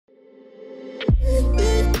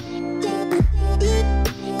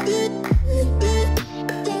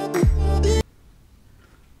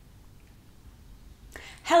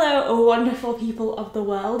people of the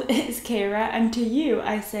world, it's Kira, and to you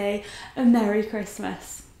I say a Merry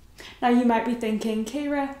Christmas. Now you might be thinking,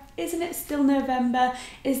 Kira, isn't it still November?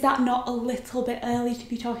 Is that not a little bit early to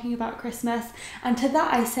be talking about Christmas? And to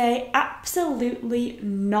that I say, absolutely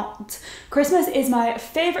not. Christmas is my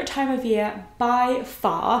favourite time of year by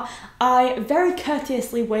far. I very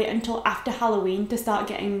courteously wait until after Halloween to start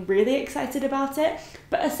getting really excited about it,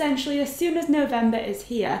 but essentially as soon as November is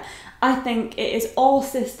here, I think it is all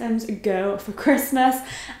systems go for Christmas,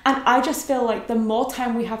 and I just feel like the more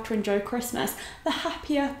time we have to enjoy Christmas, the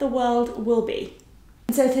happier the world will be.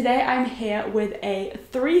 So today I'm here with a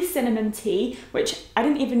 3 cinnamon tea, which I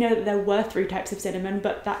didn't even know that there were 3 types of cinnamon,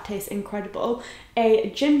 but that tastes incredible. A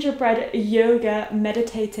gingerbread yoga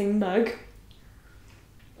meditating mug,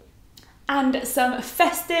 and some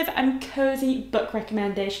festive and cozy book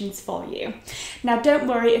recommendations for you. Now don't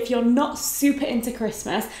worry if you're not super into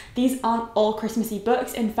Christmas, these aren't all Christmassy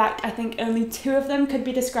books. In fact, I think only 2 of them could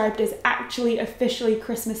be described as actually officially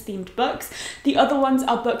Christmas themed books. The other ones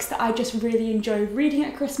are books that I just really enjoy reading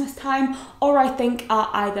at Christmas time, or I think are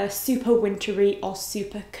either super wintry or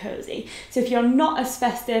super cozy. So if you're not as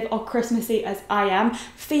festive or Christmassy as I am,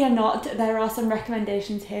 fear not, there are some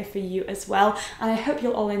recommendations here for you as well, and I hope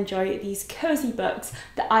you'll all enjoy these cozy books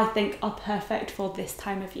that I think are perfect for this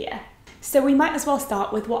time of year. So we might as well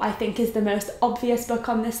start with what I think is the most obvious book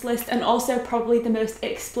on this list, and also probably the most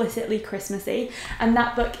explicitly Christmassy, and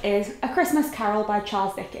that book is A Christmas Carol by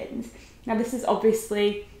Charles Dickens. Now this is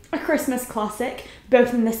obviously a Christmas classic,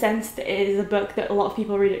 both in the sense that it is a book that a lot of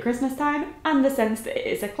people read at Christmas time, and the sense that it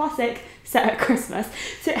is a classic set at Christmas.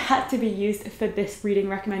 So it had to be used for this reading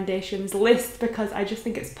recommendations list because I just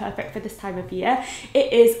think it's perfect for this time of year.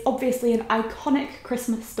 It is obviously an iconic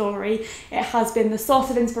Christmas story. It has been the source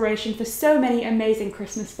of inspiration for so many amazing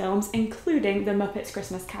Christmas films, including The Muppets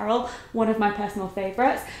Christmas Carol, one of my personal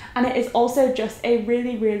favourites, and it is also just a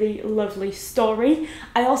really, really lovely story.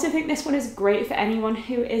 I also think this one is great for anyone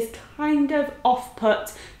who is kind of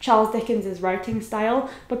off-put Charles Dickens' writing style,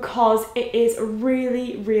 because it is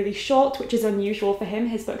really, really short, which is unusual for him.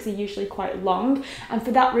 His books are usually quite long, and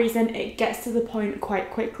for that reason it gets to the point quite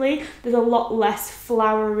quickly. There's a lot less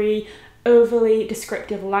flowery, overly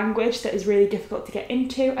descriptive language that is really difficult to get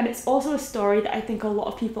into, and it's also a story that I think a lot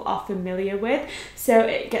of people are familiar with, so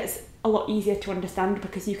it gets a lot easier to understand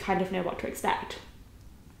because you kind of know what to expect.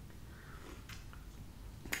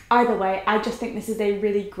 Either way, I just think this is a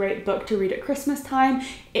really great book to read at Christmas time.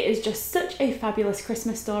 It is just such a fabulous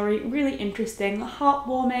Christmas story, really interesting,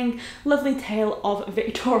 heartwarming, lovely tale of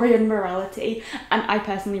Victorian morality, and I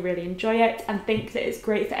personally really enjoy it and think that it's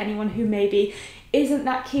great for anyone who maybe isn't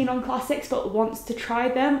that keen on classics but wants to try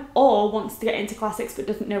them, or wants to get into classics but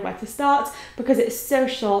doesn't know where to start, because it's so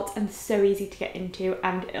short and so easy to get into,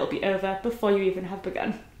 and it'll be over before you even have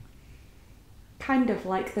begun. Kind of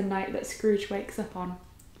like the night that Scrooge wakes up on.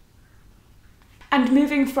 And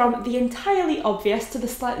moving from the entirely obvious to the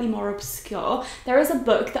slightly more obscure, there is a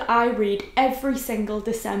book that I read every single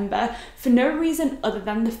December for no reason other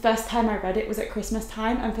than the first time I read it was at Christmas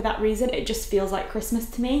time, and for that reason it just feels like Christmas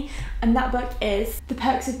to me, and that book is The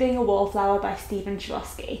Perks of Being a Wallflower by Stephen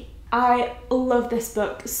Chbosky. I love this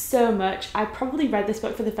book so much. I probably read this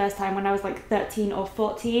book for the first time when I was like 13 or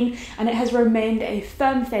 14, and it has remained a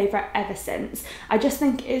firm favourite ever since. I just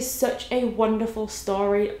think it is such a wonderful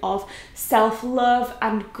story of self-love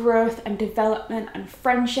and growth and development and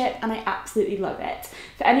friendship, and I absolutely love it.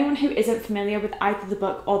 For anyone who isn't familiar with either the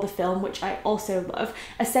book or the film, which I also love,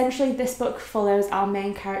 essentially this book follows our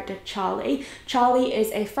main character Charlie. Charlie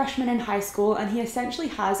is a freshman in high school, and he essentially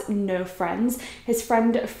has no friends. His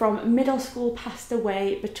friend from middle school passed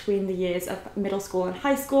away between the years of middle school and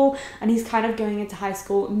high school, and he's kind of going into high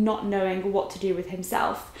school not knowing what to do with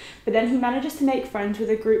himself. But then he manages to make friends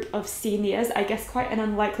with a group of seniors, I guess quite an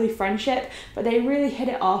unlikely friendship, but they really hit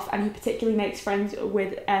it off, and he particularly makes friends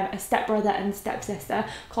with a stepbrother and stepsister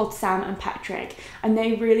called Sam and Patrick, and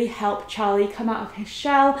they really help Charlie come out of his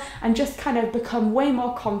shell and just kind of become way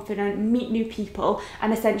more confident, meet new people,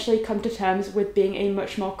 and essentially come to terms with being a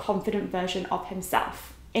much more confident version of himself.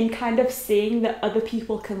 In kind of seeing that other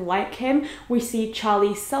people can like him, we see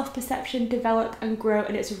Charlie's self-perception develop and grow,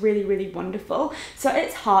 and it's really, really wonderful. So at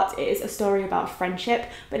its heart, it is a story about friendship,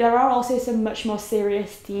 but there are also some much more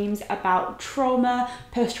serious themes about trauma,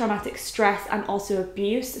 post-traumatic stress, and also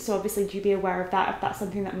abuse. So obviously do be aware of that if that's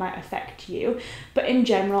something that might affect you. But in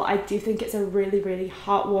general, I do think it's a really, really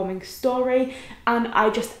heartwarming story, and I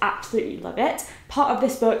just absolutely love it. Part of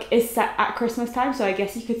this book is set at Christmas time, so I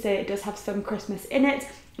guess you could say it does have some Christmas in it,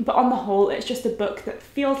 but on the whole, it's just a book that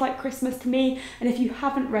feels like Christmas to me, and if you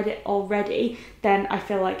haven't read it already, then I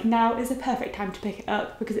feel like now is a perfect time to pick it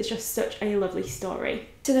up because it's just such a lovely story.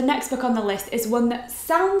 So the next book on the list is one that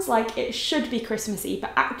sounds like it should be Christmassy,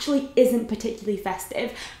 but actually isn't particularly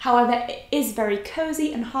festive. However, it is very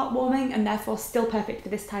cozy and heartwarming and therefore still perfect for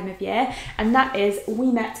this time of year, and that is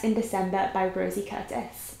We Met in December by Rosie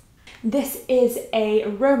Curtis. This is a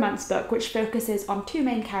romance book which focuses on two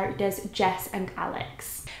main characters, Jess and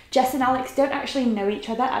Alex. Jess and Alex don't actually know each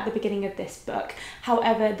other at the beginning of this book.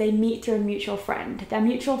 However, they meet through a mutual friend. Their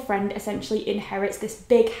mutual friend essentially inherits this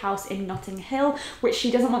big house in Notting Hill, which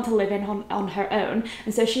she doesn't want to live in on her own.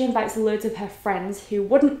 And so she invites loads of her friends who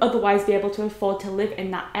wouldn't otherwise be able to afford to live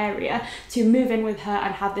in that area to move in with her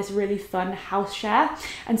and have this really fun house share.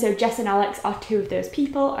 And so Jess and Alex are two of those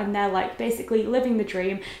people, and they're like basically living the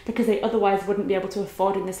dream because they otherwise wouldn't be able to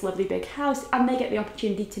afford in this lovely big house, and they get the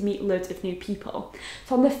opportunity to meet loads of new people.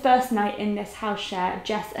 So on the first night in this house share,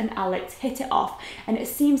 Jess and Alex hit it off, and it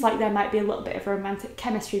seems like there might be a little bit of romantic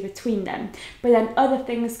chemistry between them, but then other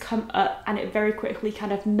things come up and it very quickly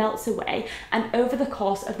kind of melts away, and over the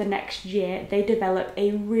course of the next year they develop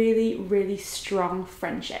a really strong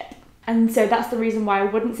friendship. And so that's the reason why I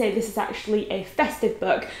wouldn't say this is actually a festive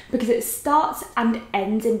book, because it starts and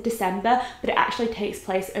ends in December, but it actually takes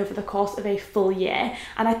place over the course of a full year.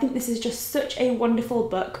 And I think this is just such a wonderful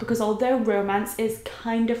book because although romance is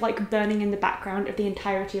kind of like burning in the background of the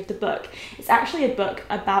entirety of the book, it's actually a book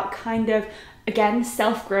about kind of, again,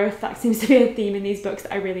 self-growth. That seems to be a theme in these books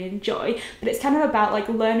that I really enjoy, but it's kind of about like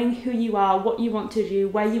learning who you are, what you want to do,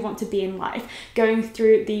 where you want to be in life, going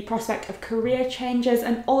through the prospect of career changes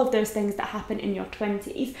and all of those things that happen in your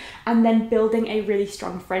 20s, and then building a really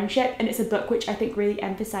strong friendship. And it's a book which I think really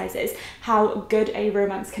emphasizes how good a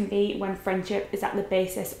romance can be when friendship is at the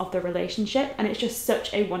basis of the relationship, and it's just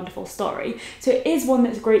such a wonderful story. So it is one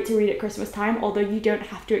that's great to read at Christmas time, although you don't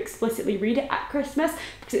have to explicitly read it at Christmas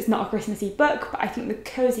because it's not a Christmassy book, but I think the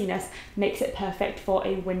coziness makes it perfect for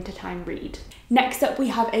a wintertime read. Next up, we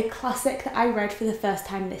have a classic that I read for the first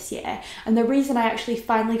time this year, and the reason I actually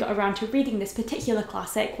finally got around to reading this particular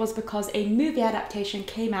classic was because a movie adaptation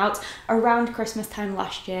came out around Christmas time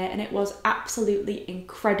last year, and it was absolutely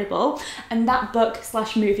incredible. And that book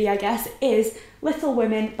slash movie, I guess, is Little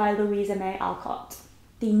Women by Louisa May Alcott.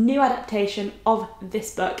 The new adaptation of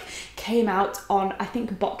this book came out on, I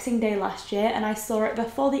think, Boxing Day last year, and I saw it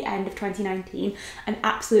before the end of 2019 and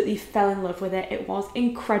absolutely fell in love with it. It was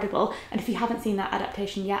incredible, and if you haven't seen that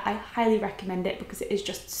adaptation yet, I highly recommend it because it is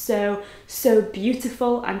just so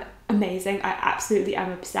beautiful and amazing. I absolutely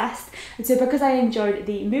am obsessed. And so because I enjoyed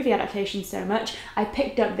the movie adaptation so much, I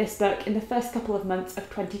picked up this book in the first couple of months of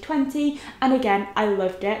 2020, and again, I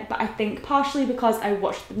loved it, but I think partially because I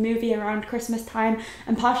watched the movie around Christmas time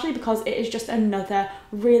and partially because it is just another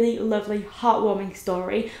really lovely, heartwarming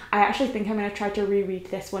story. I actually think I'm going to try to reread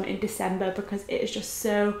this one in December because it is just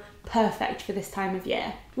so perfect for this time of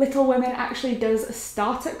year. Little Women actually does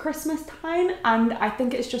start at Christmas time, and I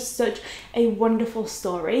think it's just such a wonderful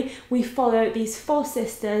story. We follow these four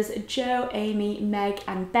sisters, Jo, Amy, Meg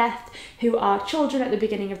and Beth, who are children at the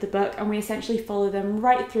beginning of the book, and we essentially follow them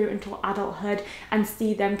right through until adulthood and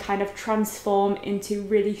see them kind of transform into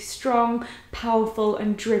really strong, powerful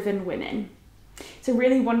and driven women. It's a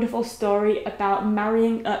really wonderful story about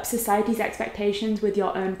marrying up society's expectations with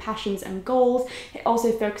your own passions and goals. It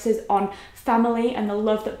also focuses on family and the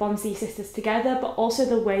love that bonds these sisters together, but also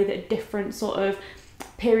the way that different sort of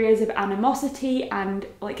periods of animosity and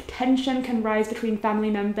like tension can rise between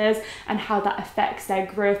family members and how that affects their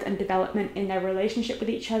growth and development in their relationship with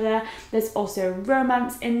each other. There's also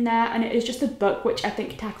romance in there, and it is just a book which I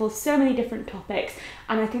think tackles so many different topics,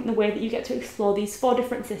 and I think the way that you get to explore these four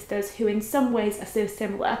different sisters who in some ways are so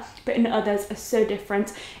similar but in others are so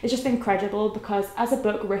different is just incredible, because as a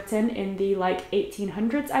book written in the like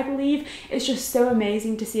 1800s, I believe, it's just so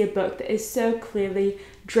amazing to see a book that is so clearly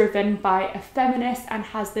driven by a feminist and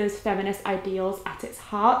has those feminist ideals at its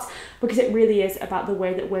heart, because it really is about the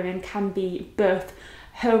way that women can be both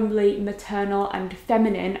homely, maternal and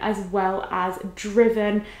feminine, as well as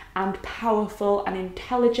driven and powerful and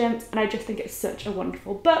intelligent. And I just think it's such a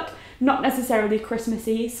wonderful book, not necessarily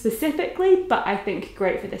Christmassy specifically, but I think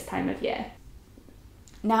great for this time of year.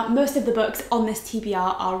 Now, most of the books on this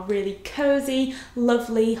TBR are really cozy,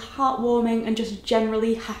 lovely, heartwarming, and just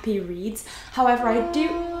generally happy reads. However, I do...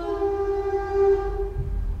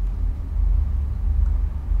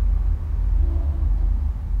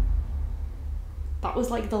 That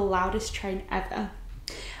was like the loudest train ever.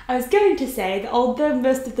 I was going to say that although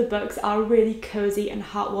most of the books are really cozy and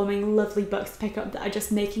heartwarming, lovely books to pick up that are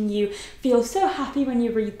just making you feel so happy when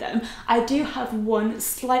you read them, I do have one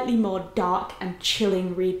slightly more dark and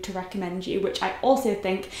chilling read to recommend you, which I also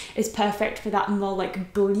think is perfect for that more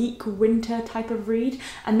like bleak winter type of read,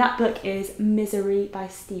 and that book is Misery by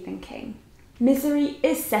Stephen King. Misery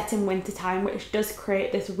is set in wintertime, which does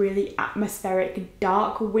create this really atmospheric,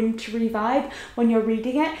 dark, wintry vibe when you're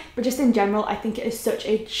reading it, but just in general, I think it is such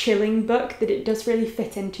a chilling book that it does really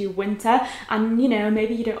fit into winter. And you know,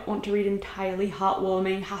 maybe you don't want to read entirely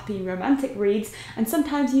heartwarming, happy, romantic reads, and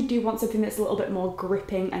sometimes you do want something that's a little bit more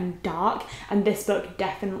gripping and dark, and this book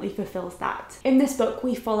definitely fulfills that. In this book,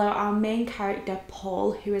 we follow our main character,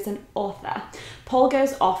 Paul, who is an author. Paul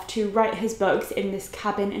goes off to write his books in this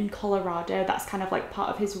cabin in Colorado. That's kind of like part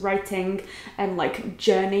of his writing and like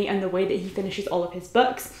journey and the way that he finishes all of his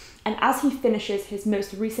books. And as he finishes his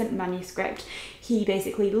most recent manuscript, he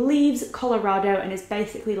basically leaves Colorado and is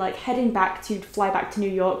basically like heading back to fly back to New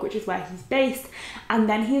York, which is where he's based. And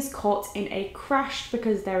then he is caught in a crash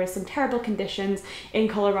because there is some terrible conditions in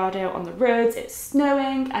Colorado on the roads. It's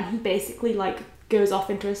snowing, and he basically like goes off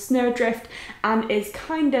into a snowdrift and is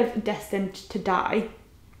kind of destined to die,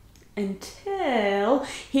 until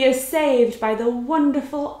he is saved by the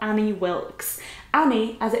wonderful Annie Wilkes.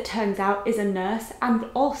 Annie, as it turns out, is a nurse and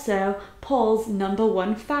also Paul's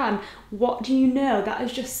 #1 fan. What do you know? That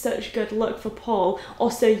is just such good luck for Paul,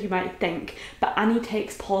 or so you might think. But Annie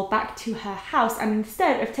takes Paul back to her house, and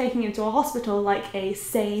instead of taking him to a hospital like a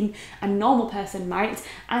sane and normal person might,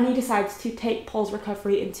 Annie decides to take Paul's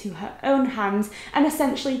recovery into her own hands and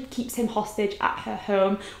essentially keeps him hostage at her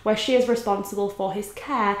home, where she is responsible for his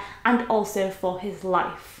care and also for his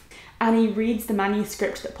life. Annie reads the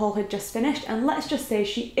manuscript that Paul had just finished, and let's just say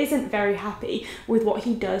she isn't very happy with what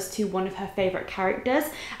he does to one of her favourite characters.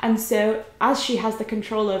 And so as she has the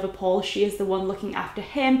control over Paul, she is the one looking after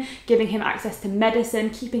him, giving him access to medicine,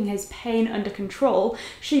 keeping his pain under control.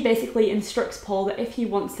 She basically instructs Paul that if he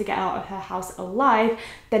wants to get out of her house alive,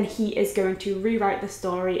 then he is going to rewrite the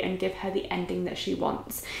story and give her the ending that she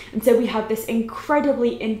wants. And so we have this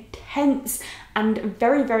incredibly intense and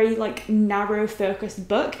very, very like narrow focused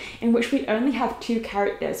book in which we only have 2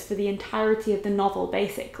 characters for the entirety of the novel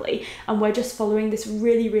basically, and we're just following this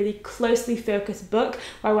really, really closely focused book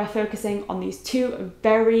where we're focusing on these 2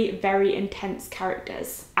 very, very intense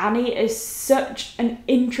characters. Annie is such an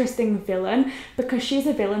interesting villain because she's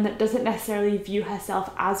a villain that doesn't necessarily view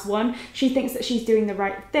herself as one. She thinks that she's doing the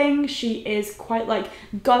right thing, she is quite like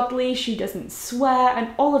godly, she doesn't swear and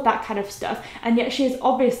all of that kind of stuff, and yet she is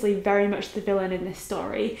obviously very much the villain in this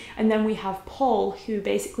story. And then we have Paul, who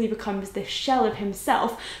basically becomes this shell of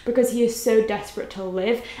himself because he is so desperate to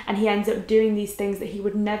live, and he ends up doing these things that he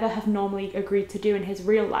would never have normally agreed to do in his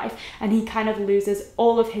real life, and he kind of loses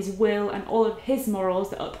all of his will and all of his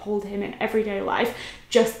morals that uphold him in everyday life,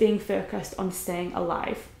 just being focused on staying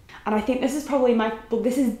alive. And I think this is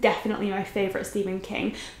this is definitely my favourite Stephen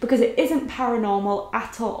King because it isn't paranormal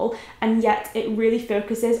at all, and yet it really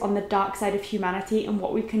focuses on the dark side of humanity and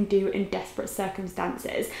what we can do in desperate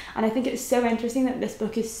circumstances. And I think it's so interesting that this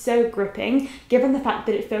book is so gripping, given the fact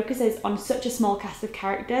that it focuses on such a small cast of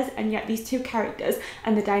characters, and yet these 2 characters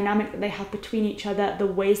and the dynamic that they have between each other, the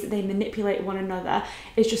ways that they manipulate one another,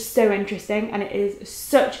 is just so interesting, and it is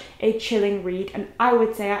such a chilling read, and I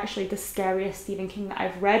would say actually the scariest Stephen King that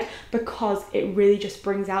I've read, because it really just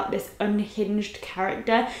brings out this unhinged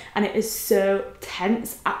character, and it is so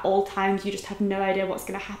tense at all times. You just have no idea what's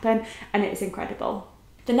going to happen, and it is incredible.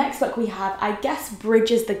 The next book we have, I guess,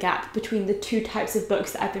 bridges the gap between the 2 types of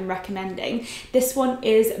books that I've been recommending. This one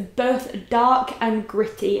is both dark and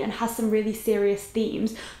gritty and has some really serious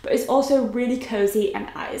themes, but it's also really cozy and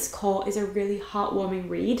at its core is a really heartwarming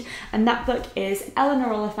read, and that book is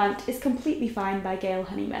Eleanor Oliphant is Completely Fine by Gail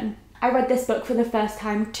Honeyman. I read this book for the first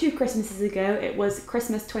time 2 Christmases ago. It was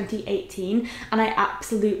Christmas 2018, and I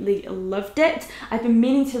absolutely loved it. I've been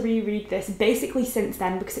meaning to reread this basically since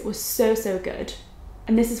then because it was so, so good.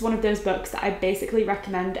 And this is one of those books that I basically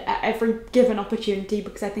recommend at every given opportunity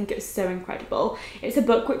because I think it's so incredible. It's a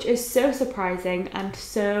book which is so surprising and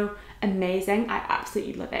so amazing. I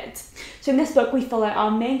absolutely love it. So in this book we follow our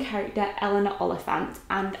main character Eleanor Oliphant,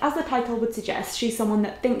 and as the title would suggest, she's someone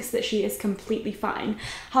that thinks that she is completely fine.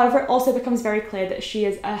 However, it also becomes very clear that she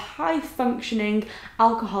is a high functioning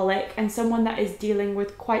alcoholic and someone that is dealing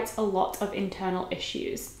with quite a lot of internal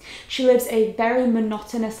issues. She lives a very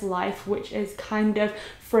monotonous life which is kind of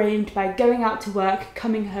framed by going out to work,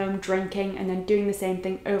 coming home, drinking, and then doing the same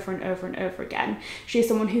thing over and over and over again. She is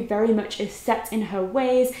someone who very much is set in her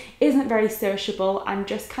ways, isn't very sociable, and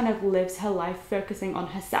just kind of lives her life focusing on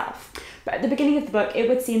herself. But at the beginning of the book, it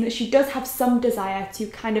would seem that she does have some desire to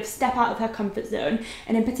kind of step out of her comfort zone,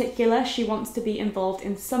 and in particular, she wants to be involved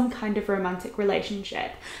in some kind of romantic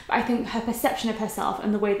relationship. But I think her perception of herself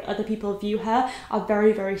and the way that other people view her are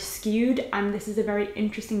very, very skewed, and this is a very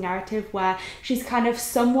interesting narrative where she's kind of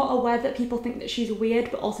somewhat aware that people think that she's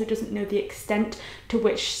weird, but also doesn't know the extent to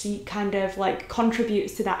which she kind of like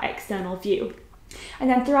contributes to that external view. And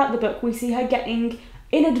then throughout the book, we see her getting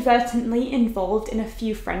inadvertently involved in a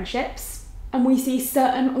few friendships. And we see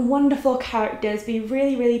certain wonderful characters be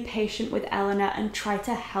really, really patient with Eleanor and try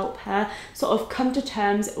to help her sort of come to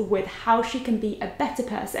terms with how she can be a better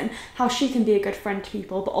person, how she can be a good friend to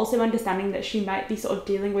people, but also understanding that she might be sort of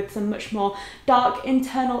dealing with some much more dark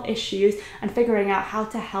internal issues and figuring out how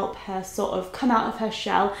to help her sort of come out of her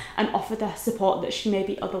shell and offer the support that she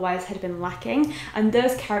maybe otherwise had been lacking. And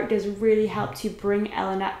those characters really help to bring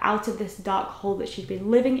Eleanor out of this dark hole that she'd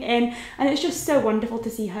been living in. And it's just so wonderful to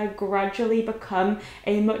see her gradually become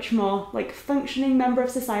a much more like functioning member of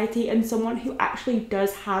society and someone who actually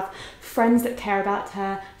does have friends that care about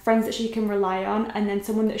her, friends that she can rely on, and then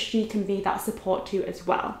someone that she can be that support to as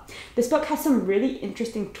well. This book has some really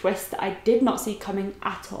interesting twists that I did not see coming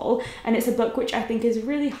at all, and it's a book which I think is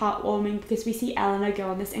really heartwarming because we see Eleanor go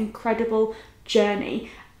on this incredible journey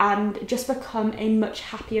and just become a much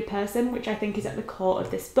happier person, which I think is at the core of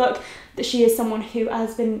this book, that she is someone who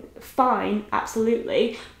has been fine,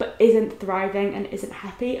 absolutely, but isn't thriving and isn't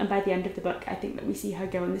happy. And by the end of the book, I think that we see her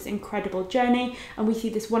go on this incredible journey and we see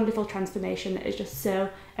this wonderful transformation that is just so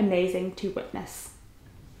amazing to witness.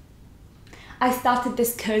 I started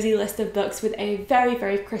this cozy list of books with a very,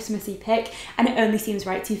 very Christmassy pick, and it only seems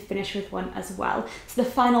right to finish with one as well. So the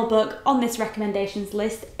final book on this recommendations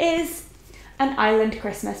list is An Island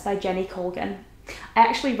Christmas by Jenny Colgan. I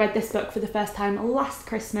actually read this book for the first time last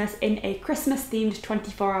Christmas in a Christmas-themed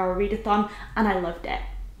 24-hour readathon, and I loved it.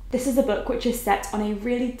 This is a book which is set on a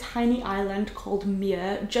really tiny island called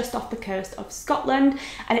Muir, just off the coast of Scotland,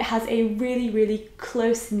 and it has a really, really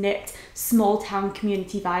close-knit, small-town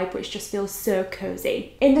community vibe which just feels so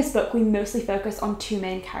cozy. In this book, we mostly focus on two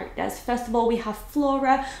main characters. First of all, we have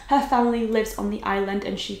Flora. Her family lives on the island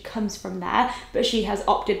and she comes from there, but she has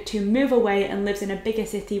opted to move away and lives in a bigger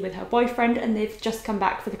city with her boyfriend, and they've just come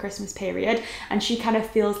back for the Christmas period, and she kind of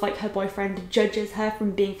feels like her boyfriend judges her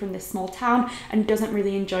from being from this small town and doesn't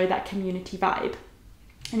really enjoy that community vibe.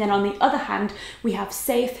 And then on the other hand, we have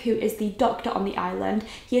Safe, who is the doctor on the island.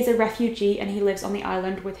 He is a refugee and he lives on the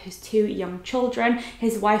island with his two young children.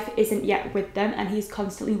 His wife isn't yet with them and he's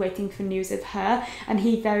constantly waiting for news of her. And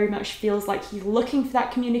he very much feels like he's looking for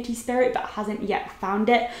that community spirit but hasn't yet found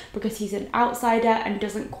it because he's an outsider and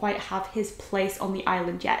doesn't quite have his place on the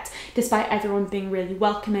island yet, despite everyone being really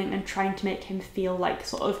welcoming and trying to make him feel like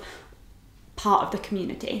sort of part of the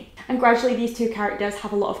community. And gradually these two characters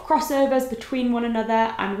have a lot of crossovers between one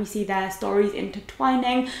another and we see their stories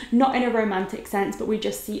intertwining, not in a romantic sense, but we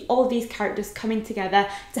just see all of these characters coming together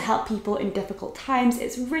to help people in difficult times.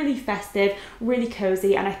 It's really festive, really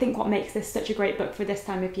cozy, and I think what makes this such a great book for this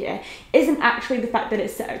time of year isn't actually the fact that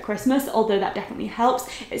it's set at Christmas, although that definitely helps.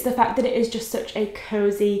 It's the fact that it is just such a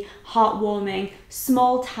cozy, heartwarming,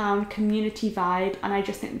 small town community vibe, and I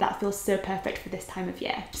just think that feels so perfect for this time of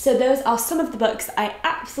year. So those are some of the books I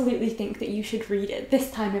absolutely think that you should read at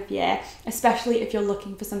this time of year, especially if you're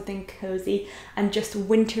looking for something cozy and just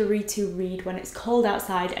wintry to read when it's cold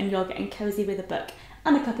outside and you're getting cozy with a book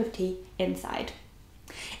and a cup of tea inside.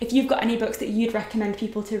 If you've got any books that you'd recommend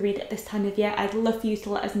people to read at this time of year, I'd love for you to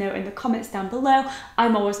let us know in the comments down below.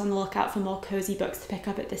 I'm always on the lookout for more cozy books to pick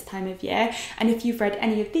up at this time of year. And if you've read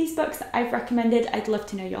any of these books that I've recommended, I'd love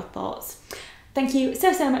to know your thoughts. Thank you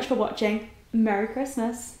so much for watching. Merry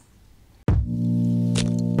Christmas!